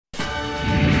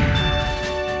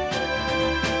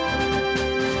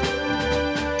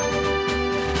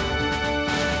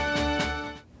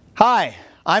Hi,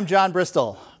 I'm John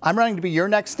Bristol. I'm running to be your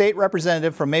next state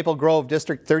representative from Maple Grove,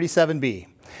 District 37B.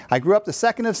 I grew up the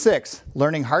second of six,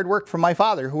 learning hard work from my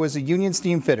father, who was a union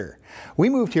steam fitter. We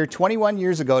moved here 21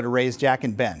 years ago to raise Jack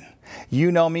and Ben.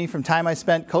 You know me from time I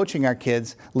spent coaching our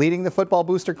kids, leading the Football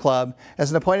Booster Club,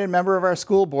 as an appointed member of our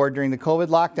school board during the COVID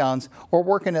lockdowns, or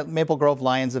working at Maple Grove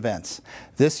Lions events.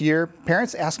 This year,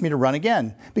 parents asked me to run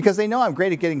again because they know I'm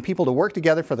great at getting people to work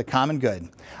together for the common good.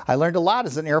 I learned a lot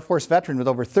as an Air Force veteran with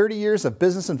over 30 years of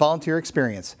business and volunteer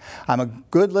experience. I'm a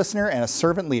good listener and a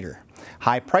servant leader.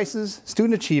 High prices,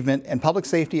 student achievement, and public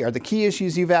safety are the key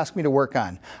issues you've asked me to work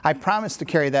on. I promise to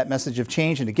carry that message of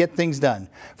change and to get things done.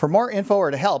 For more info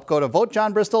or to help, go to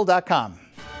votejohnbristol.com.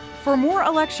 For more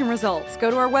election results,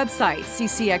 go to our website,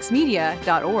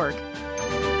 ccxmedia.org.